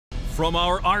from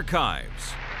our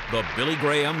archives, the Billy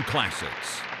Graham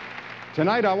Classics.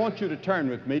 Tonight I want you to turn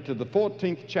with me to the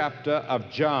 14th chapter of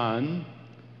John,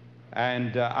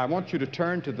 and I want you to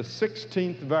turn to the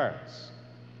 16th verse.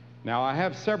 Now I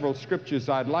have several scriptures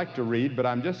I'd like to read, but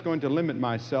I'm just going to limit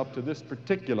myself to this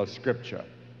particular scripture.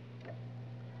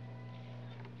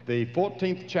 The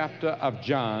 14th chapter of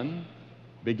John,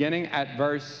 beginning at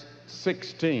verse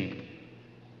 16.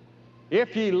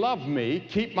 If ye love me,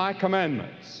 keep my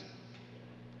commandments.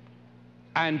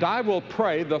 And I will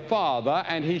pray the Father,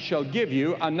 and he shall give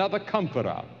you another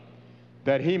comforter,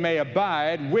 that he may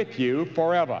abide with you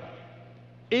forever,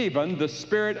 even the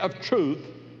Spirit of truth,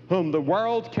 whom the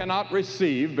world cannot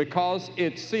receive, because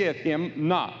it seeth him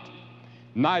not,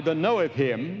 neither knoweth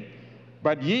him,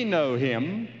 but ye know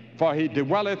him, for he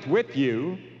dwelleth with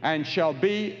you, and shall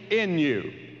be in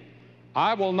you.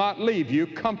 I will not leave you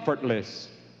comfortless.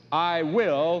 I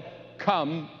will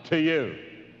come to you.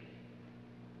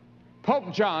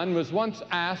 Pope John was once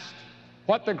asked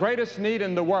what the greatest need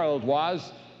in the world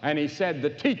was, and he said the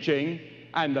teaching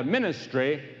and the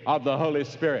ministry of the Holy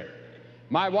Spirit.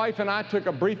 My wife and I took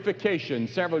a brief vacation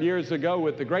several years ago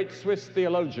with the great Swiss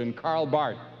theologian Karl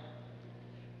Barth.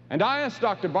 And I asked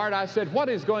Dr. Barth, I said, what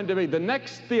is going to be the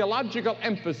next theological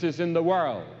emphasis in the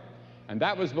world? And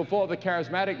that was before the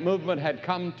charismatic movement had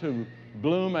come to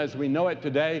bloom as we know it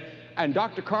today. And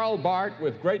Dr. Karl Barth,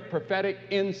 with great prophetic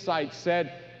insight,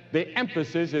 said, the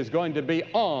emphasis is going to be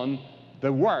on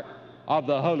the work of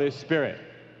the Holy Spirit.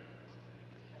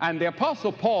 And the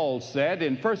Apostle Paul said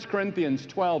in 1 Corinthians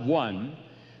 12:1,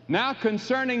 now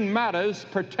concerning matters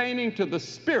pertaining to the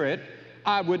Spirit,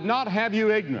 I would not have you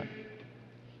ignorant.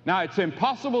 Now, it's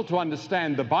impossible to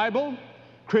understand the Bible,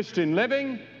 Christian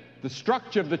living, the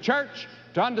structure of the church,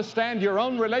 to understand your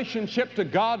own relationship to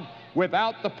God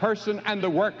without the person and the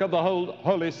work of the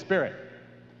Holy Spirit.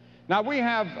 Now, we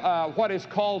have what is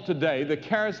called today the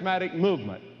charismatic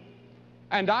movement.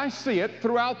 And I see it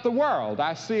throughout the world.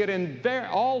 I see it in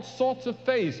all sorts of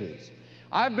phases.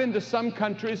 I've been to some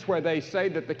countries where they say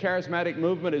that the charismatic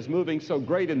movement is moving so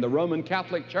great in the Roman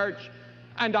Catholic Church,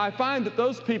 and I find that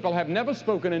those people have never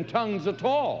spoken in tongues at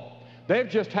all. They've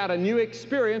just had a new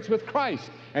experience with Christ,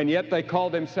 and yet they call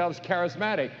themselves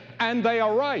charismatic. And they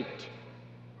are right,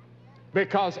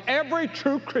 because every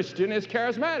true Christian is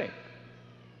charismatic.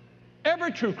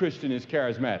 Every true Christian is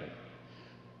charismatic.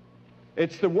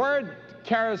 It's the word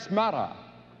charismata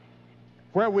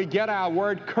where we get our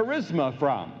word charisma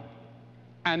from,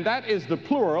 and that is the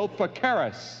plural for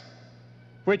charis,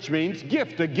 which means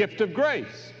gift, a gift of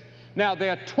grace. Now,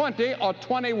 there are 20 or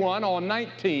 21 or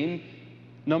 19,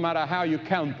 no matter how you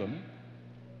count them.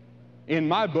 In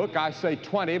my book, I say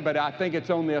 20, but I think it's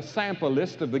only a sample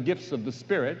list of the gifts of the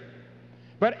Spirit.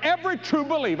 But every true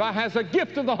believer has a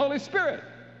gift of the Holy Spirit.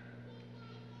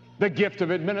 The gift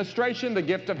of administration, the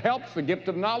gift of helps, the gift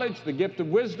of knowledge, the gift of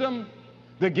wisdom,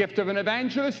 the gift of an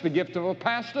evangelist, the gift of a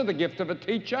pastor, the gift of a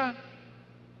teacher.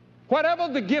 Whatever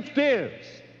the gift is,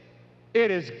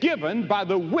 it is given by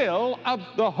the will of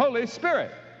the Holy Spirit.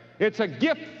 It's a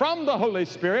gift from the Holy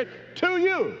Spirit to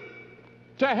you,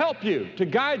 to help you, to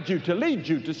guide you, to lead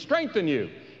you, to strengthen you,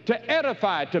 to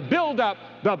edify, to build up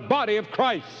the body of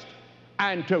Christ,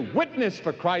 and to witness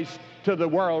for Christ to the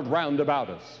world round about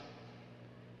us.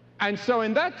 And so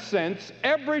in that sense,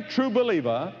 every true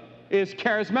believer is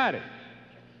charismatic.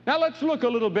 Now let's look a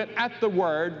little bit at the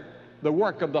word, the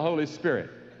work of the Holy Spirit.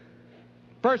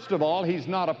 First of all, he is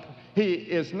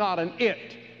not an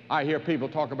it. I hear people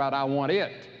talk about, I want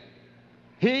it.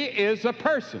 He is a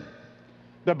person.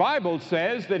 The Bible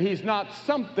says that he's not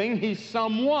something, he's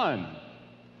someone.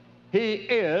 He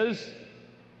is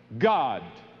God.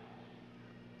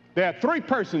 There are three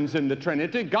persons in the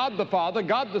Trinity, God the Father,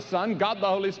 God the Son, God the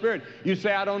Holy Spirit. You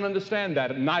say, I don't understand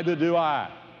that. Neither do I.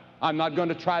 I'm not going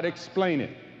to try to explain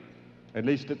it, at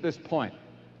least at this point.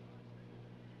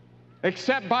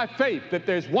 Except by faith that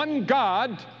there's one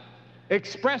God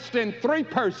expressed in three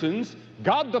persons,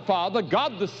 God the Father,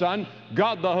 God the Son,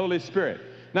 God the Holy Spirit.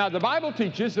 Now, the Bible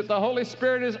teaches that the Holy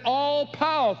Spirit is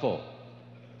all-powerful.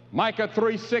 Micah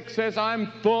 3:6 says,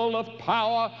 I'm full of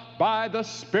power by the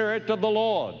Spirit of the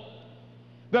Lord.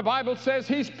 The Bible says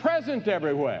he's present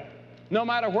everywhere. No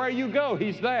matter where you go,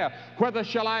 he's there. Whether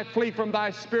shall I flee from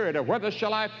thy spirit, or whether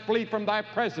shall I flee from thy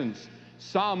presence?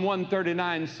 Psalm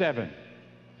 139:7.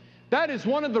 That is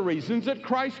one of the reasons that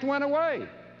Christ went away.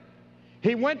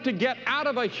 He went to get out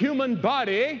of a human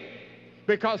body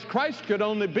Because Christ could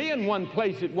only be in one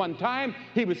place at one time.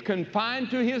 He was confined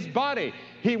to his body.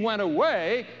 He went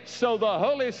away so the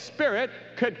Holy Spirit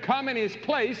could come in his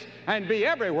place and be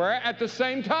everywhere at the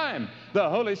same time. The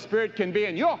Holy Spirit can be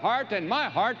in your heart and my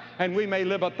heart, and we may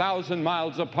live 1,000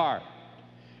 miles apart.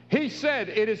 He said,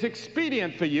 it is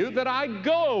expedient for you that I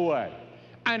go away.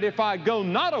 And if I go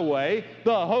not away,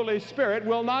 the Holy Spirit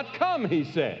will not come, he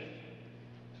said.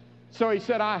 So he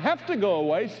said, I have to go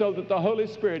away so that the Holy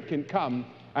Spirit can come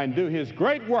and do his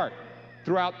great work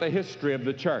throughout the history of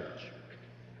the church.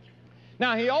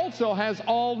 Now, he also has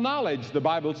all knowledge, the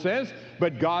Bible says,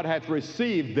 but God hath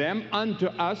received them unto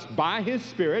us by his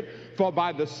Spirit, for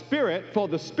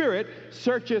the Spirit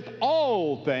searcheth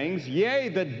all things, yea,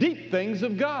 the deep things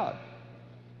of God.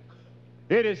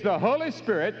 It is the Holy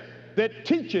Spirit that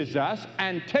teaches us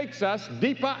and takes us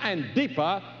deeper and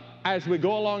deeper as we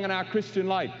go along in our Christian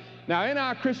life. Now, in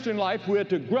our Christian life, we're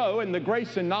to grow in the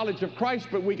grace and knowledge of Christ,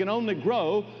 but we can only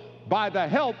grow by the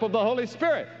help of the Holy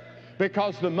Spirit.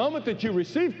 Because the moment that you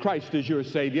receive Christ as your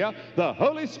Savior, the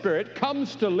Holy Spirit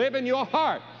comes to live in your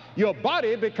heart. Your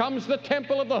body becomes the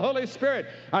temple of the Holy Spirit,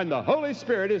 and the Holy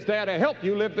Spirit is there to help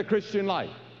you live the Christian life.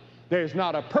 There's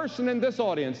not a person in this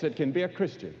audience that can be a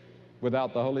Christian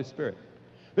without the Holy Spirit.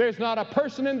 There's not a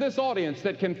person in this audience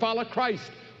that can follow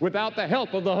Christ without the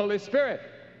help of the Holy Spirit.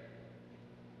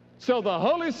 So the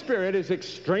Holy Spirit is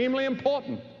extremely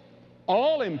important,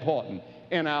 all important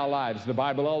in our lives. The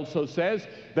Bible also says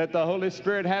that the Holy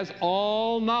Spirit has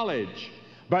all knowledge,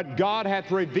 but God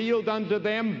hath revealed unto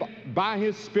them by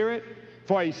his Spirit,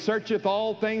 for he searcheth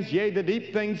all things, yea, the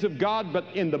deep things of God. But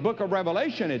in the book of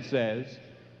Revelation it says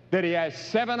that he has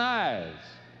 7 eyes.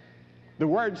 The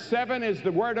word 7 is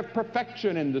the word of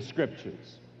perfection in the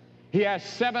Scriptures. He has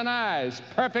 7 eyes,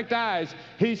 perfect eyes.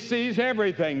 He sees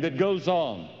everything that goes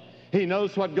on. He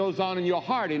knows what goes on in your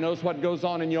heart. He knows what goes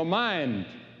on in your mind.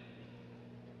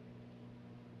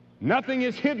 Nothing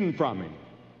is hidden from him.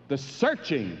 The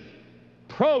searching,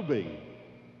 probing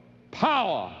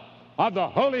power of the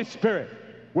Holy Spirit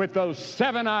with those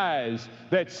 7 eyes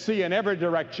that see in every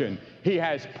direction. He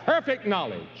has perfect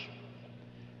knowledge.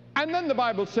 And then the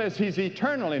Bible says he's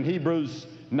eternal. In Hebrews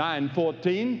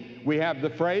 9:14, we have the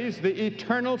phrase, the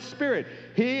eternal Spirit.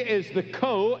 He is the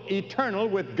co-eternal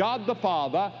with God the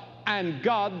Father and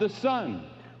God the Son.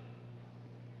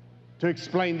 To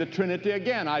explain the Trinity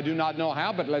again, I do not know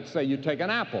how, but let's say you take an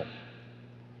apple.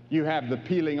 You have the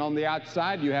peeling on the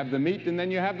outside, you have the meat, and then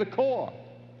you have the core.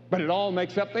 But it all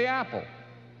makes up the apple.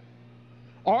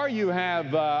 Or you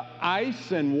have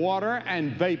ice and water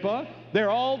and vapor. They're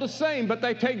all the same, but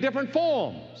they take different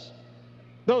forms.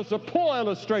 Those are poor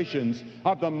illustrations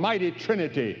of the mighty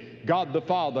Trinity, God the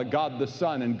Father, God the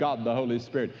Son, and God the Holy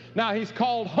Spirit. Now, he's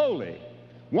called holy.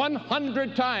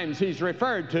 100 times he's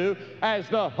referred to as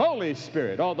the Holy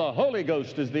Spirit, or the Holy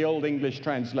Ghost is the Old English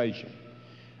translation.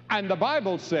 And the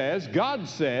Bible says, God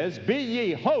says, be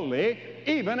ye holy,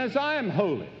 even as I am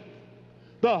holy.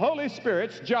 The Holy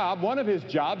Spirit's job, one of his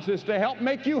jobs, is to help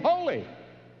make you holy.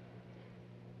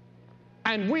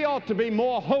 And we ought to be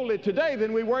more holy today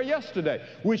than we were yesterday.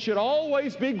 We should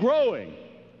always be growing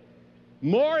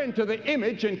more into the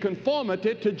image and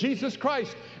conformity to Jesus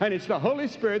Christ. And it's the Holy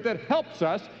Spirit that helps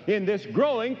us in this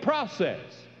growing process.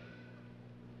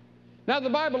 Now,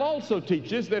 the Bible also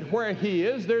teaches that where he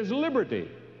is, there's liberty.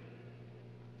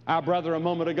 Our brother a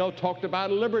moment ago talked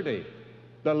about liberty,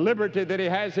 the liberty that he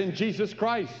has in Jesus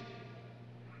Christ.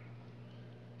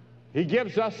 He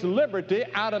gives us liberty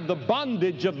out of the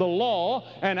bondage of the law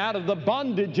and out of the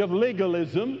bondage of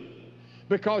legalism,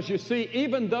 because you see,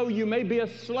 even though you may be a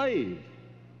slave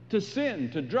to sin,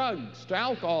 to drugs, to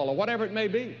alcohol, or whatever it may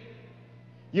be,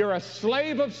 you're a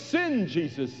slave of sin,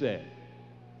 Jesus said.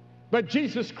 But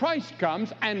Jesus Christ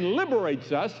comes and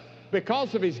liberates us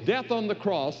because of his death on the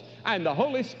cross, and the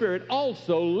Holy Spirit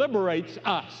also liberates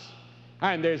us.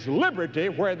 And there's liberty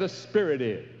where the Spirit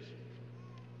is.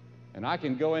 And I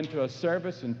can go into a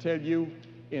service and tell you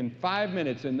in 5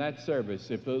 minutes in that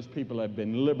service if those people have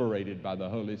been liberated by the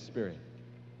Holy Spirit.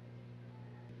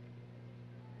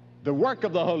 The work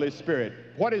of the Holy Spirit.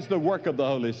 What is the work of the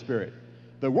Holy Spirit?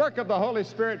 The work of the Holy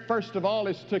Spirit, first of all,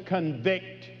 is to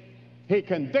convict. He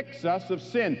convicts us of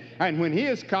sin. And when he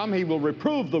has come, he will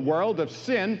reprove the world of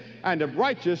sin and of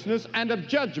righteousness and of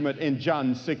judgment in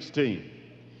John 16.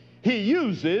 He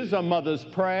uses a mother's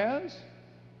prayers,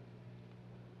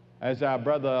 as our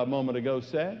brother a moment ago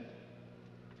said,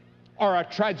 or a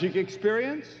tragic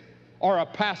experience, or a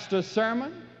pastor's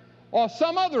sermon, or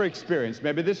some other experience,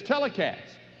 maybe this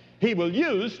telecast. He will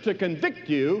use to convict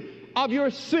you of your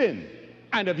sin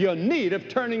and of your need of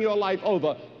turning your life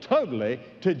over totally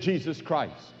to Jesus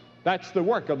Christ. That's the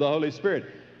work of the Holy Spirit.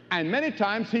 And many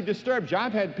times he disturbs you.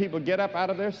 I've had people get up out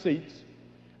of their seats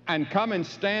and come and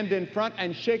stand in front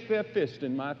and shake their fist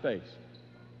in my face.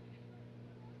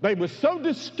 They were so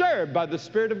disturbed by the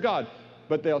Spirit of God,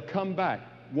 but they'll come back.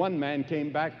 One man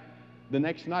came back the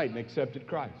next night and accepted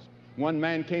Christ. One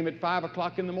man came at 5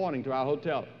 o'clock in the morning to our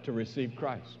hotel to receive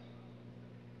Christ.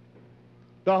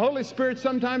 The Holy Spirit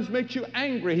sometimes makes you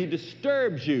angry. He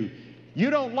disturbs you. You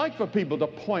don't like for people to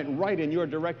point right in your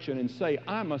direction and say,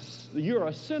 you're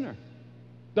a sinner.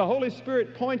 The Holy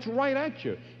Spirit points right at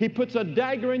you. He puts a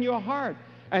dagger in your heart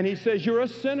and he says, you're a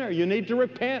sinner. You need to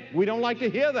repent. We don't like to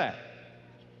hear that.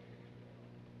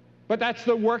 But that's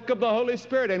the work of the Holy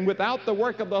Spirit. And without the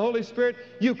work of the Holy Spirit,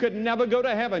 you could never go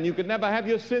to heaven. You could never have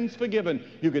your sins forgiven.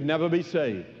 You could never be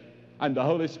saved. And the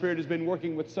Holy Spirit has been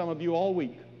working with some of you all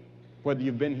week, whether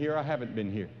you've been here or haven't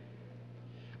been here.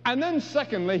 And then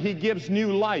secondly, he gives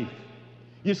new life.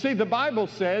 You see, the Bible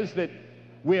says that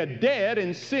we're dead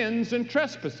in sins and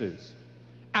trespasses.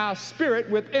 Our spirit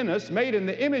within us, made in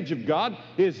the image of God,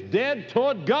 is dead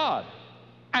toward God.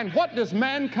 And what does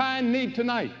mankind need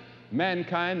tonight?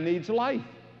 Mankind needs life.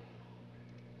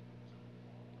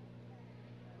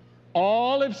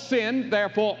 All have sinned,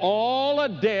 therefore all are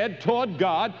dead toward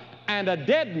God, and a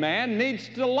dead man needs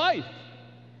to life.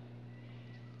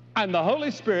 And the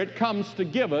Holy Spirit comes to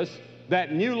give us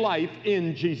that new life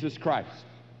in Jesus Christ.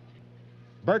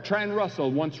 Bertrand Russell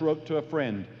once wrote to a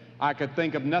friend, I could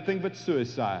think of nothing but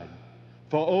suicide.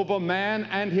 For over man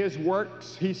and his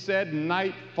works, he said,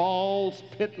 night falls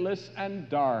pitiless and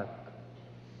dark.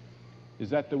 Is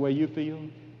that the way you feel?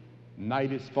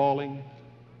 Night is falling,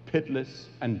 pitiless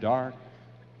and dark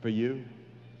for you?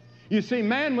 You see,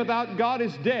 man without God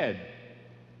is dead.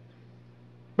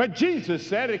 But Jesus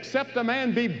said, except a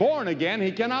man be born again,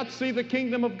 he cannot see the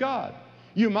kingdom of God.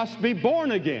 You must be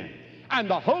born again. And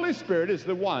the Holy Spirit is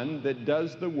the one that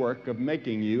does the work of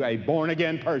making you a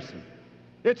born-again person.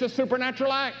 It's a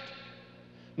supernatural act,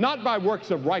 not by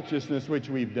works of righteousness which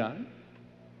we've done.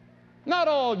 Not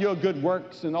all your good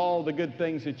works and all the good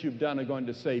things that you've done are going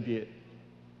to save you,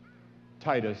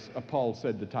 Paul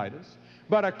said to Titus.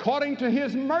 But according to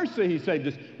his mercy, he saved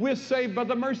us. We're saved by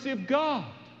the mercy of God,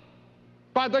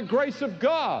 by the grace of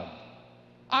God.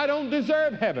 I don't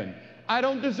deserve heaven. I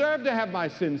don't deserve to have my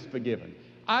sins forgiven.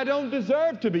 I don't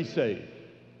deserve to be saved.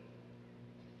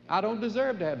 I don't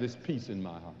deserve to have this peace in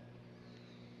my heart.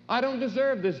 I don't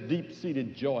deserve this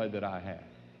deep-seated joy that I have.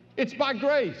 It's by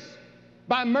grace,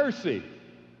 by mercy,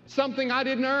 something I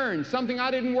didn't earn, something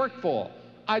I didn't work for.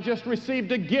 I just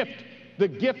received a gift, the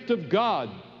gift of God,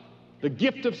 the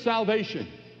gift of salvation.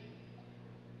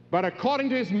 But according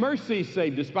to his mercy, he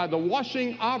saved us by the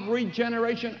washing of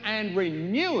regeneration and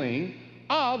renewing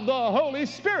of the Holy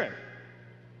Spirit.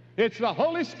 It's the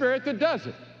Holy Spirit that does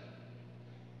it.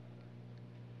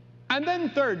 And then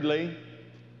thirdly,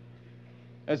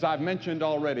 as I've mentioned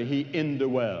already, he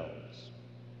indwells.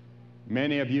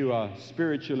 Many of you are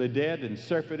spiritually dead and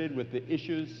surfeited with the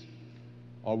issues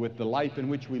or with the life in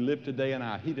which we live today in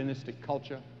our hedonistic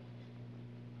culture.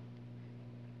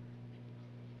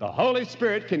 The Holy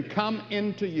Spirit can come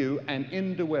into you and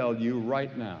indwell you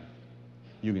right now.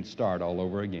 You can start all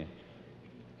over again.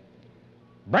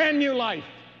 Brand new life.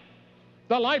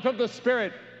 The life of the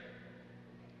Spirit.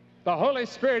 The Holy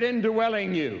Spirit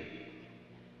indwelling you.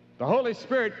 The Holy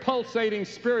Spirit pulsating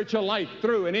spiritual life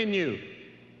through and in you.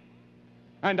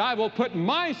 And I will put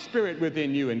my Spirit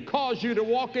within you and cause you to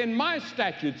walk in my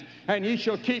statutes, and ye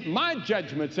shall keep my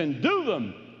judgments and do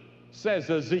them, says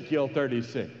Ezekiel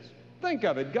 36. Think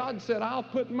of it. God said, I'll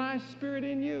put my Spirit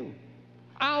in you.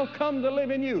 I'll come to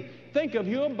live in you. Think of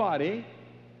your body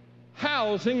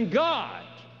housing God.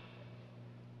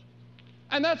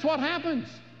 And that's what happens.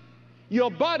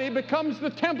 Your body becomes the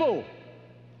temple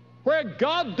where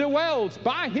God dwells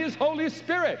by his Holy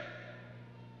Spirit.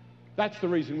 That's the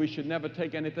reason we should never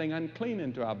take anything unclean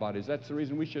into our bodies. That's the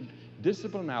reason we should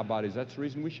discipline our bodies. That's the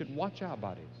reason we should watch our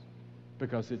bodies,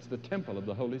 because it's the temple of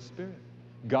the Holy Spirit.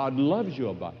 God loves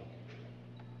your body.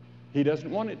 He doesn't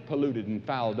want it polluted and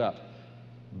fouled up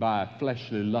by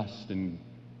fleshly lust and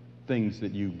things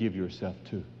that you give yourself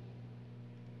to.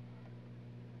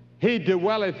 He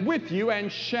dwelleth with you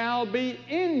and shall be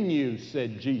in you,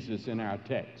 said Jesus in our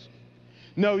text.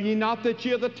 Know ye not that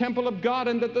ye are the temple of God,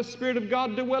 and that the Spirit of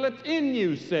God dwelleth in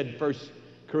you, said 1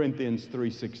 Corinthians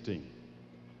 3:16.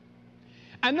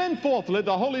 And then fourthly,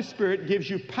 the Holy Spirit gives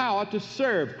you power to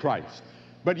serve Christ.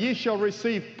 But ye shall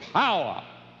receive power.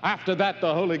 After that,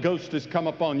 the Holy Ghost is come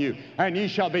upon you, and ye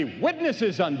shall be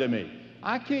witnesses unto me.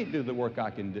 I can't do the work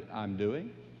I'm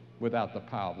doing without the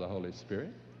power of the Holy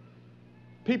Spirit.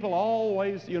 People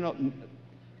always,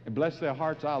 And bless their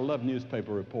hearts, I love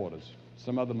newspaper reporters.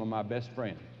 Some of them are my best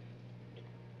friends.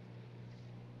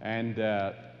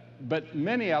 But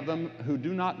many of them who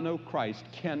do not know Christ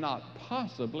cannot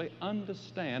possibly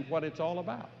understand what it's all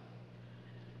about.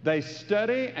 They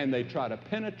study and they try to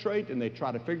penetrate and they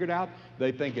try to figure it out.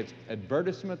 They think it's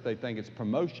advertisement, they think it's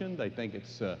promotion, they think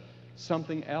it's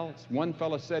something else. One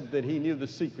fellow said that he knew the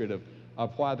secret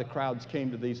of why the crowds came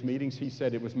to these meetings. He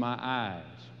said it was my eyes.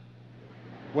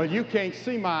 Well, you can't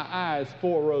see my eyes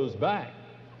 4 rows back.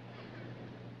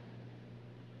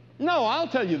 No, I'll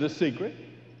tell you the secret.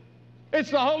 It's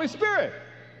the Holy Spirit,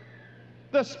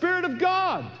 the Spirit of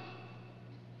God,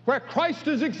 where Christ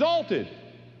is exalted.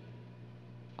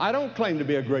 I don't claim to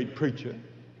be a great preacher.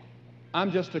 I'm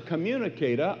just a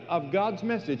communicator of God's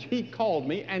message. He called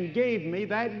me and gave me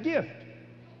that gift.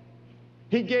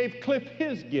 He gave Cliff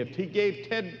his gift. He gave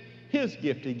Ted his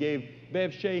gift. He gave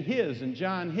Bev Shea his and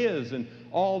John his and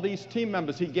all these team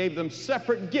members. He gave them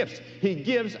separate gifts. He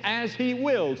gives as He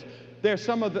wills. There's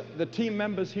some of the team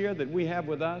members here that we have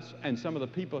with us and some of the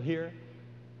people here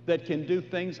that can do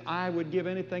things I would give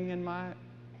anything in my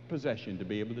possession to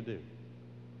be able to do.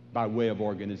 By way of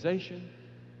organization,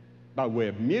 by way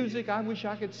of music, I wish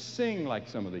I could sing like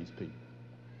some of these people.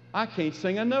 I can't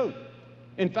sing a note.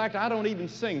 In fact, I don't even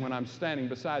sing when I'm standing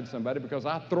beside somebody because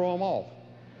I throw them off.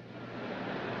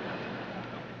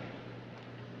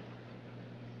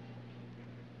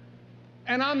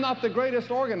 And I'm not the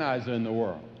greatest organizer in the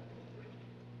world.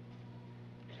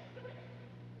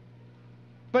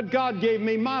 But God gave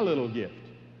me my little gift,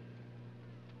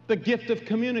 the gift of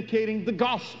communicating the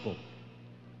gospel.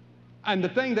 And the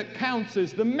thing that counts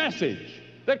is the message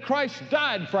that Christ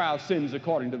died for our sins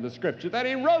according to the Scripture, that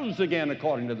He rose again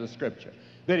according to the Scripture,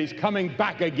 that He's coming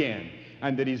back again,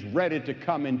 and that He's ready to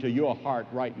come into your heart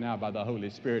right now by the Holy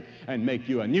Spirit and make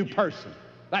you a new person.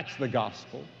 That's the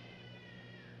gospel.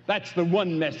 That's the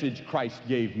one message Christ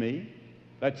gave me.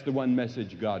 That's the one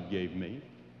message God gave me.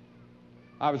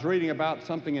 I was reading about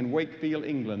something in Wakefield,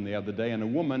 England the other day, and a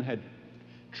woman had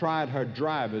tried her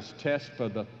driver's test for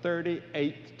the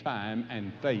 38th time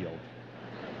and failed.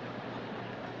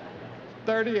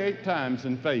 38 times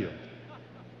and failed.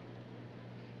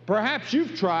 Perhaps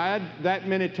you've tried that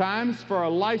many times for a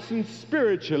license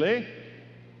spiritually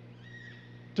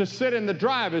to sit in the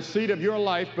driver's seat of your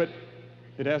life, but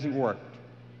it hasn't worked.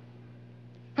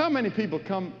 How many people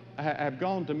have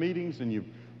gone to meetings and you've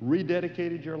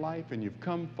rededicated your life and you've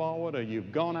come forward, or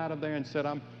you've gone out of there and said,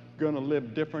 I'm going to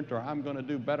live different, or I'm going to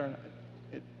do better?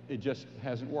 It just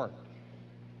hasn't worked.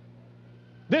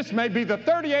 This may be the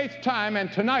 38th time,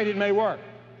 and tonight it may work,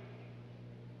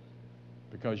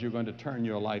 because you're going to turn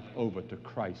your life over to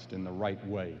Christ in the right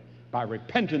way by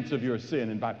repentance of your sin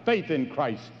and by faith in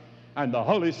Christ, and the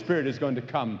Holy Spirit is going to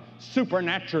come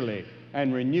supernaturally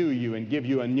and renew you and give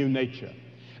you a new nature.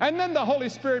 And then the Holy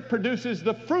Spirit produces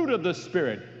the fruit of the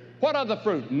Spirit. What are the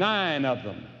fruit? 9 of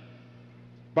them.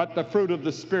 But the fruit of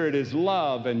the Spirit is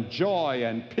love and joy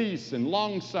and peace and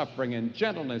long-suffering and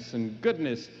gentleness and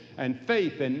goodness and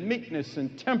faith and meekness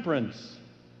and temperance.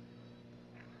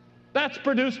 That's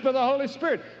produced by the Holy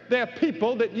Spirit. There are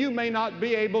people that you may not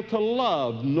be able to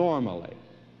love normally.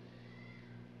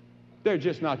 They're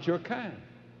just not your kind.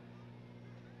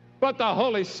 But the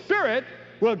Holy Spirit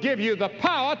will give you the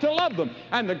power to love them.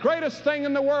 And the greatest thing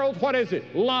in the world, what is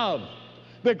it? Love.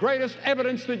 The greatest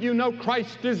evidence that you know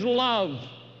Christ is love.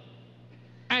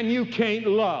 And you can't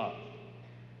love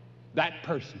that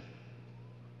person.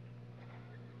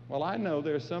 Well, I know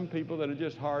there's some people that are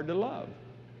just hard to love.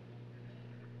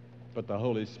 But the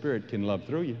Holy Spirit can love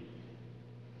through you.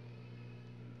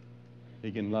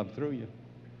 He can love through you.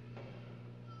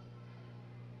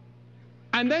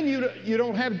 And then you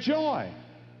don't have joy.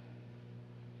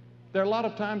 There are a lot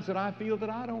of times that I feel that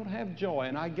I don't have joy,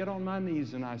 and I get on my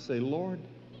knees and I say, Lord,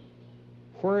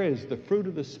 where is the fruit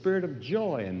of the Spirit of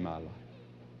joy in my life?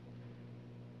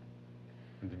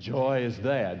 And the joy is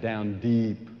there, down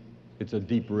deep. It's a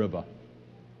deep river.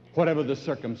 Whatever the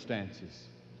circumstances,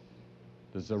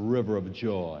 there's a river of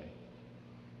joy.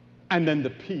 And then the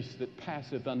peace that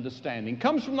passeth understanding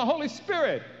comes from the Holy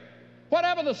Spirit.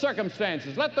 Whatever the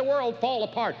circumstances, let the world fall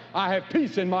apart. I have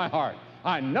peace in my heart.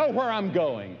 I know where I'm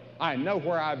going. I know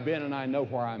where I've been, and I know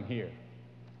where I'm here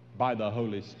by the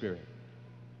Holy Spirit.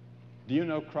 Do you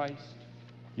know Christ?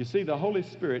 You see, the Holy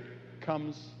Spirit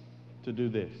comes to do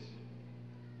this.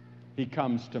 He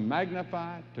comes to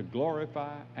magnify, to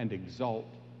glorify, and exalt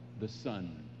the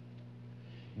Son.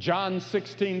 John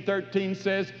 16:13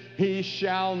 says, He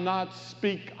shall not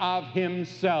speak of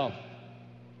Himself.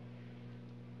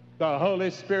 The Holy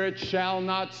Spirit shall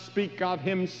not speak of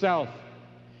Himself.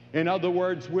 In other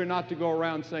words, we're not to go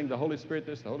around saying the Holy Spirit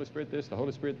this, the Holy Spirit this, the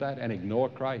Holy Spirit that, and ignore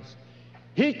Christ.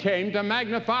 He came to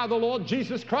magnify the Lord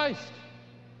Jesus Christ.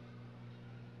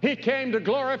 He came to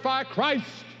glorify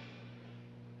Christ.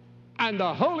 And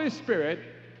the Holy Spirit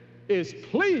is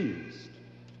pleased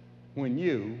when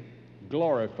you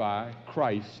glorify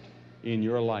Christ in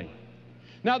your life.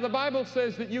 Now, the Bible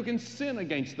says that you can sin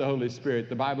against the Holy Spirit.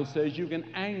 The Bible says you can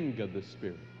anger the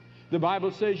Spirit. The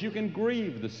Bible says you can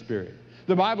grieve the Spirit.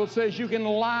 The Bible says you can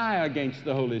lie against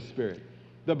the Holy Spirit.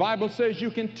 The Bible says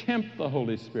you can tempt the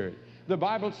Holy Spirit. The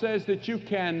Bible says that you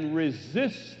can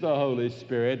resist the Holy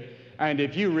Spirit, and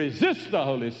if you resist the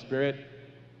Holy Spirit,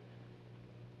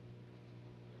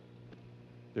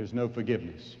 there's no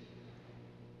forgiveness.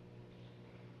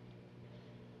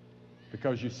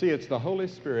 Because you see, it's the Holy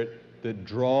Spirit that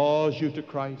draws you to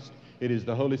Christ. It is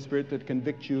the Holy Spirit that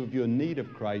convicts you of your need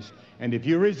of Christ. And if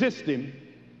you resist Him,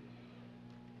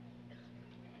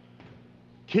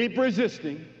 keep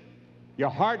resisting, your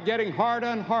heart getting harder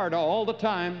and harder all the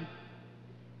time,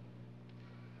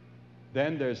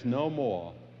 then there's no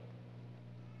more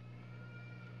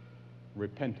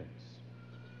repentance,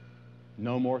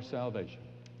 no more salvation.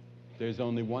 There's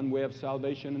only one way of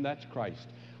salvation, and that's Christ.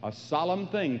 A solemn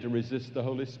thing to resist the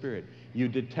Holy Spirit. You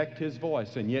detect His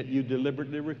voice, and yet you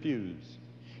deliberately refuse.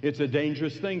 It's a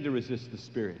dangerous thing to resist the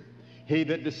Spirit. He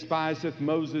that despiseth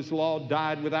Moses' law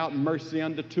died without mercy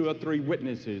unto 2 or 3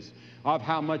 witnesses. Of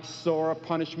how much sorer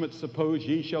punishment suppose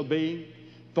ye shall be?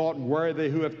 Thought worthy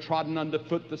who have trodden under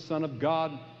foot the Son of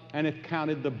God, and have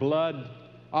counted the blood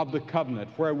of the covenant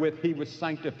wherewith He was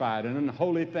sanctified an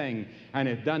unholy thing, and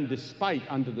hath done despite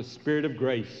unto the Spirit of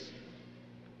grace.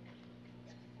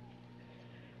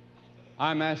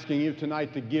 I'm asking you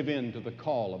tonight to give in to the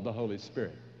call of the Holy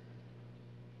Spirit.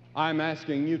 I'm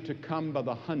asking you to come by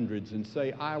the hundreds and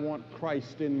say, I want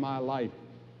Christ in my life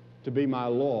to be my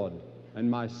Lord and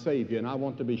my Savior, and I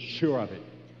want to be sure of it.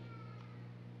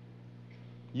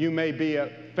 You may be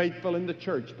faithful in the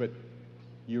church, but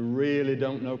you really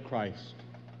don't know Christ.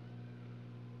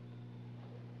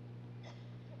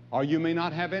 Or you may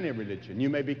not have any religion. You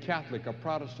may be Catholic or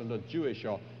Protestant or Jewish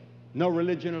or no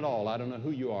religion at all. I don't know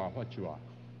who you are or what you are.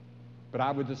 But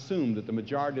I would assume that the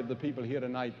majority of the people here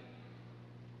tonight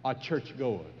are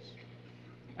churchgoers.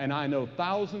 And I know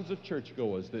thousands of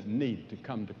churchgoers that need to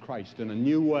come to Christ in a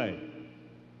new way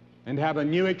and have a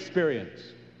new experience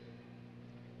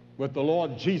with the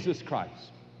Lord Jesus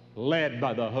Christ, led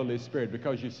by the Holy Spirit.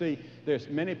 Because you see, there's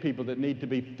many people that need to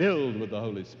be filled with the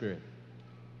Holy Spirit.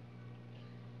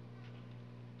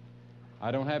 I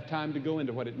don't have time to go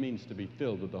into what it means to be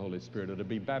filled with the Holy Spirit or to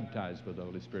be baptized with the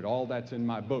Holy Spirit. All that's in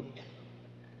my book.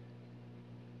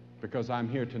 Because I'm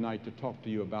here tonight to talk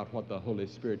to you about what the Holy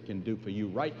Spirit can do for you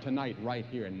right tonight, right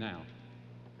here and now.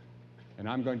 And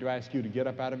I'm going to ask you to get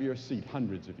up out of your seat,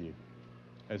 hundreds of you,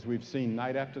 as we've seen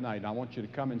night after night. And I want you to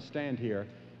come and stand here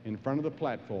in front of the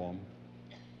platform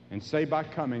and say by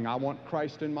coming, I want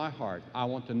Christ in my heart. I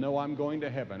want to know I'm going to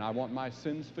heaven. I want my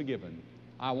sins forgiven.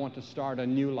 I want to start a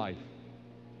new life.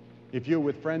 If you're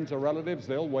with friends or relatives,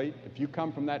 they'll wait. If you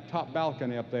come from that top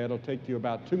balcony up there, it'll take you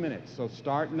about 2 minutes. So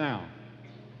start now.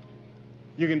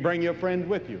 You can bring your friend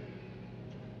with you.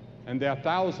 And there are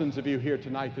thousands of you here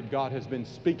tonight that God has been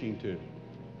speaking to.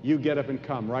 You get up and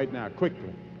come right now,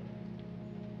 quickly,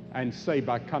 and say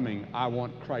by coming, I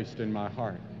want Christ in my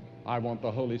heart. I want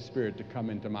the Holy Spirit to come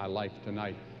into my life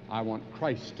tonight. I want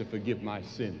Christ to forgive my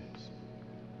sins.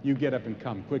 You get up and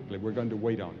come quickly. We're going to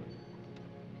wait on you.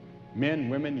 Men,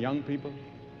 women, young people,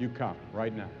 you come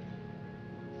right now.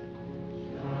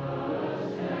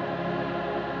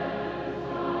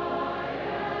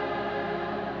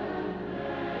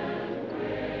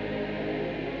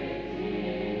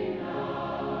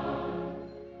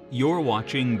 You're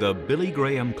watching the Billy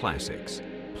Graham Classics.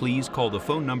 Please call the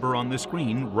phone number on the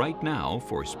screen right now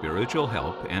for spiritual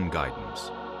help and guidance.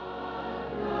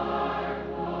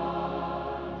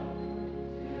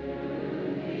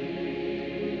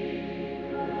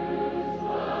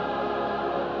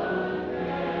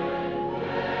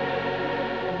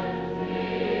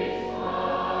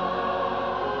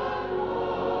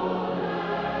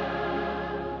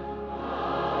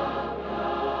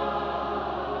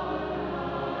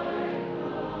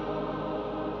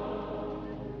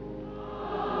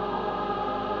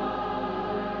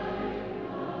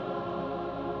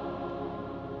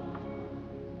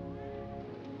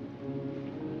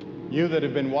 You that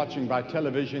have been watching by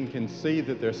television can see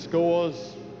that there are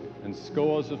scores and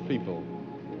scores of people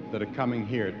that are coming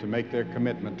here to make their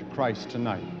commitment to Christ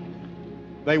tonight.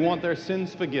 They want their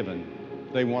sins forgiven.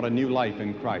 They want a new life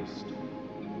in Christ.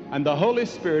 And the Holy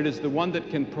Spirit is the one that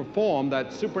can perform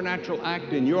that supernatural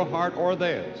act in your heart or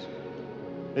theirs.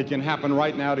 It can happen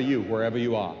right now to you, wherever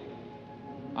you are.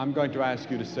 I'm going to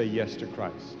ask you to say yes to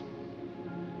Christ.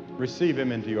 Receive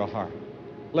Him into your heart.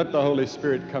 Let the Holy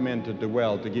Spirit come in to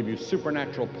dwell, to give you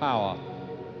supernatural power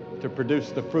to produce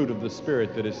the fruit of the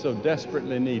Spirit that is so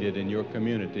desperately needed in your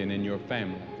community and in your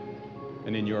family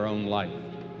and in your own life.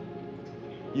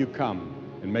 You come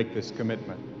and make this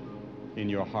commitment in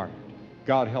your heart.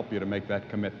 God help you to make that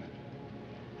commitment.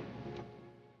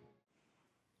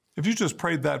 If you just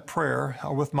prayed that prayer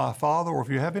with my Father, or if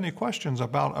you have any questions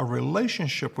about a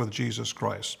relationship with Jesus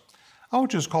Christ, I would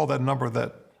just call that number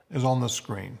that is on the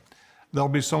screen. There'll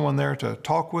be someone there to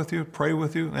talk with you, pray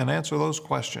with you, and answer those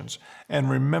questions. And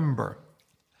remember,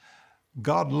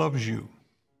 God loves you.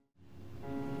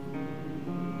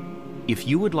 If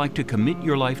you would like to commit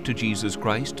your life to Jesus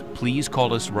Christ, please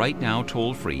call us right now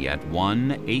toll-free at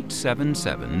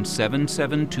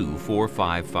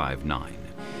 1-877-772-4559.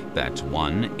 That's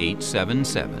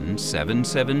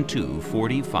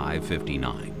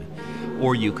 1-877-772-4559.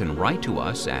 Or you can write to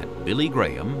us at Billy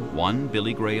Graham, 1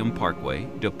 Billy Graham Parkway,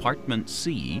 Department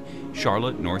C,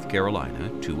 Charlotte, North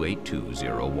Carolina,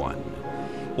 28201.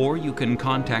 Or you can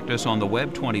contact us on the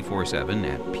web 24/7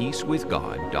 at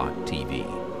peacewithgod.tv.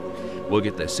 We'll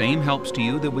get the same helps to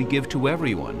you that we give to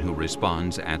everyone who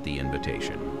responds at the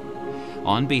invitation.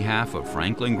 On behalf of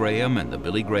Franklin Graham and the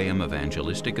Billy Graham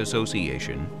Evangelistic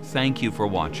Association, thank you for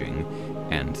watching,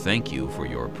 and thank you for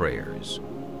your prayers.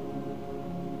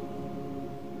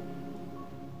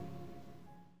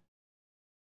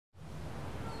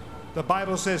 The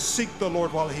Bible says, seek the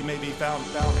Lord while He may be found.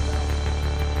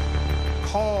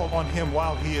 Call on Him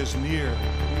while He is near.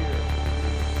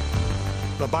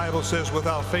 The Bible says,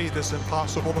 without faith it's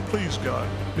impossible to please God,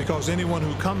 because anyone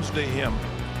who comes to Him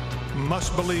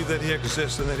must believe that He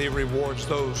exists and that He rewards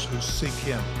those who seek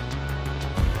Him.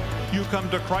 You come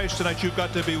to Christ tonight, you've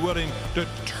got to be willing to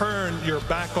turn your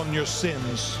back on your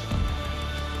sins.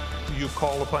 Will you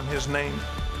call upon His name?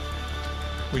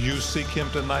 Will you seek Him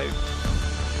tonight?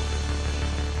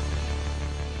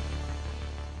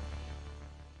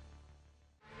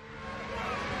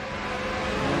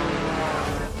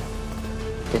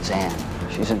 It's Anne.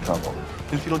 She's in trouble.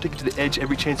 And if you don't take it to the edge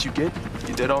every chance you get,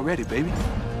 you're dead already, baby.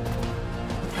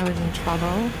 I was in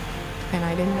trouble, and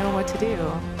I didn't know what to do.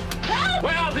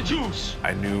 Where are the Jews?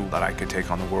 I knew that I could take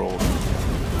on the world.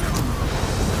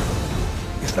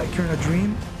 It's like you're in a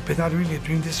dream, but not really a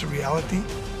dream, this is a reality.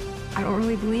 I don't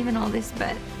really believe in all this,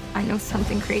 but I know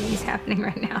something crazy is happening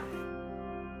right now.